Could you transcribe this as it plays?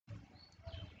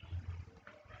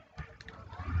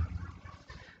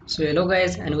So hello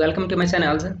guys and welcome to my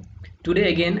channel.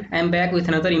 Today again I am back with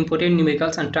another important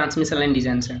numericals and transmission line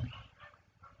designs. And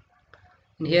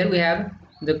here we have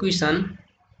the question.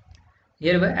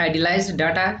 Here we idealized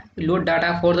data load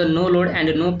data for the no load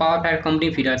and no power factor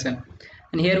company feeders.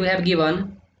 And here we have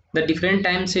given the different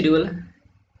time schedule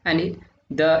and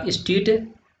the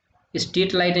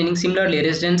street lighting, similarly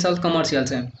residential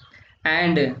commercials,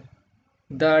 and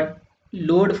the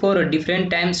load for a different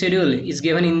time schedule is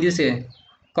given in this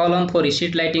column for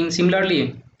street lighting.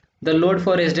 Similarly, the load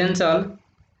for residential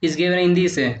is given in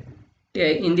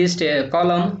this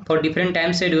column for different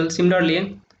time schedule.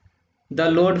 Similarly, the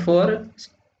load for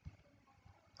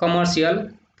commercial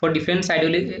for different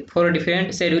schedule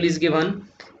is given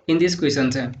in these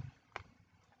questions.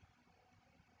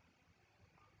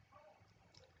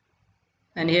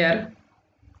 And here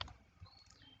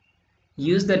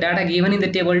use the data given in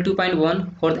the table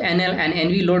 2.1 for the NL and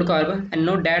NV load curve and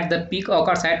note that the peak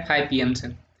occurs at 5 p.m.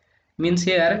 Means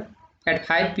here at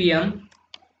 5 p.m.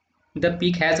 the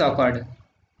peak has occurred.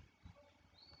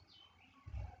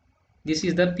 This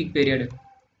is the peak period.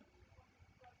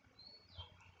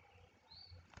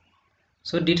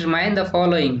 So determine the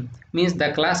following, means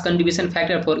the class contribution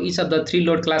factor for each of the three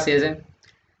load classes,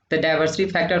 the diversity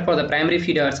factor for the primary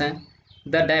feeders,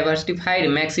 the diversified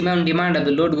maximum demand of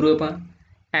the load group,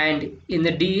 and in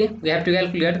the D we have to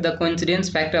calculate the coincidence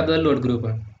factor of the load group.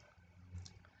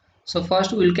 So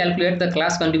first we will calculate the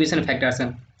class contribution factors.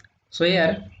 So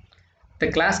here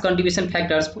the class contribution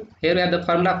factors, here we have the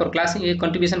formula for class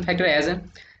contribution factor as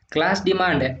class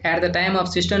demand at the time of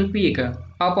system peak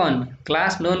upon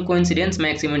class non coincidence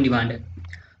maximum demand.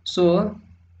 So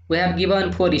we have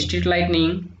given for street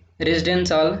lighting,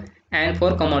 residential and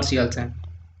for commercials.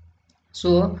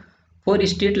 So for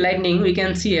street lighting we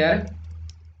can see here,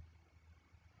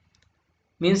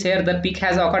 means here the peak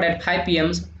has occurred at 5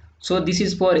 p.m. So this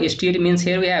is for street, means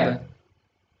here we have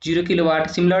 0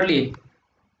 kilowatt. Similarly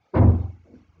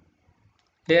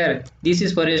here this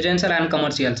is for residential and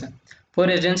commercials. For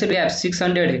residential we have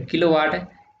 600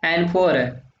 kilowatt and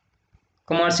for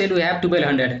commercial we have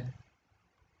 1200.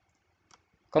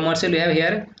 Commercial we have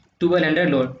here 1200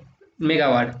 load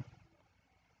megawatt.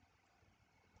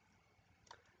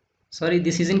 Sorry,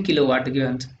 this is in kilowatt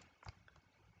given.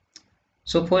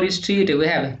 So for street we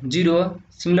have 0.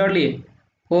 Similarly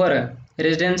for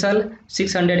residential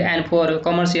 600 and for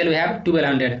commercial we have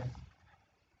 1200.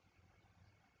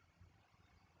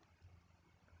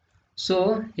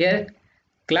 So here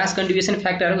class contribution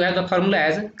factor, we have the formula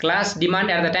as class demand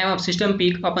at the time of system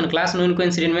peak upon class non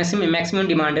coincident maximum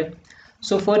demand.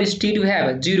 So for street we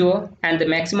have 0 and the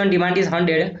maximum demand is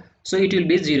 100, so it will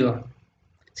be 0.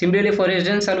 Similarly for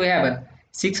residential we have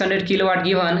 600 kilowatt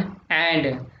given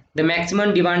and the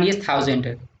maximum demand is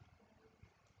 1000.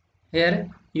 Here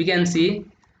you can see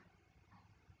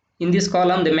in this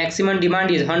column the maximum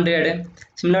demand is 100.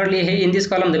 Similarly here in this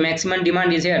column the maximum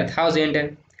demand is here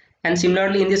 1000. And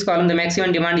similarly in this column the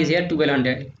maximum demand is here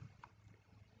 1200.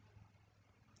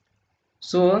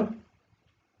 So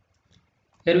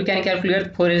here we can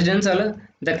calculate for residential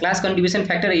the class contribution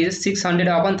factor is 600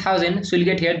 upon 1000, so we'll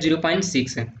get here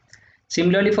 0.6.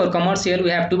 Similarly for commercial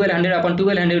we have 1200 upon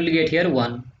 1200, we'll get here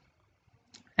 1.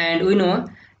 And we know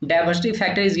diversity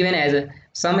factor is given as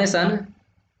summation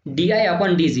di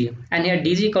upon dg, and here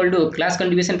dg equal to class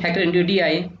contribution factor into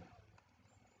di.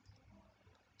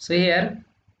 So here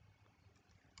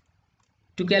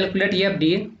to calculate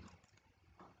FD,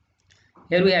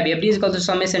 here we have FD is equal to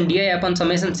summation di upon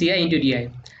summation ci into di.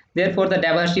 Therefore the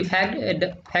diversity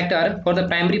factor for the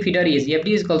primary feeder is FD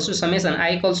is equal to summation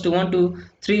I equals to 1 to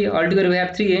 3, altogether we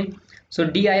have 3. So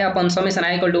di upon summation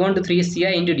I equal to 1 to 3 ci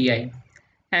into di.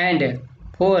 And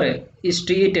for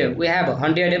street we have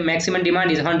 100, maximum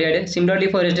demand is 100. Similarly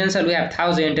for residential we have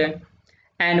 1000,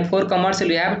 and for commercial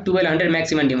we have 1200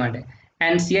 maximum demand,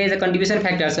 and ci is a contribution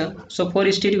factor. So for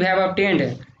street we have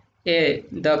obtained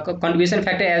the contribution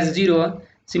factor as 0.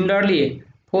 Similarly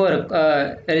for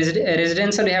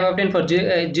residential we have obtained for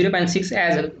 0.6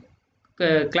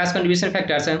 as class contribution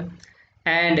factors,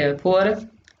 and for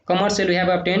commercial we have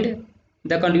obtained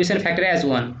the contribution factor as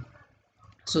 1.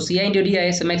 So ci into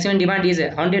di, so maximum demand is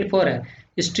 100 for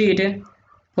street,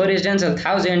 for residential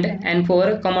 1000, and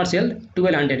for commercial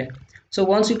 1200. So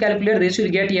once you calculate this, you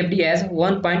will get FD as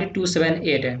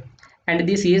 1.278, and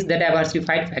this is the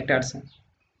diversified factors.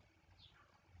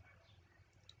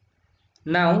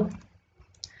 Now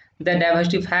the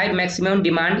diversified maximum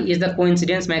demand is the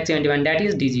coincidence maximum demand, that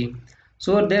is DG.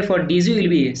 So therefore DG will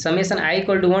be summation I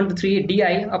equal to 1 to 3 di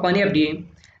upon FD,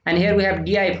 and here we have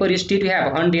di for street we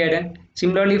have 100.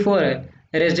 Similarly for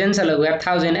residential we have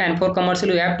 1000, and for commercial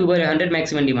we have 1200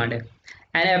 maximum demand.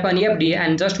 and upon FD,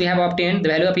 and just we have obtained the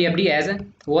value of FD as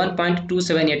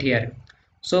 1.278 here.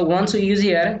 So once we use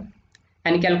here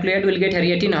and calculate, we'll get here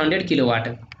 1800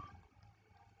 kilowatt.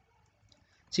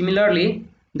 Similarly,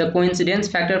 the coincidence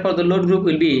factor for the load group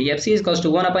will be FC is equals to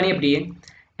 1 upon FD,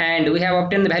 and we have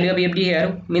obtained the value of FD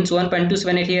here, means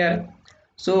 1.278 here.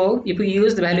 So if we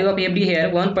use the value of FD here,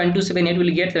 1.278,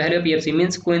 will get the value of FC,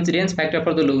 means coincidence factor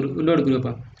for the load group.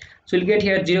 So we'll get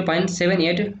here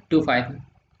 0.7825.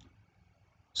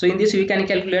 So in this we can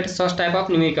calculate such type of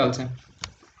numericals.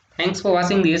 Thanks for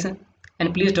watching this,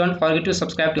 and please don't forget to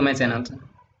subscribe to my channel.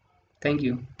 Thank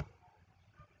you.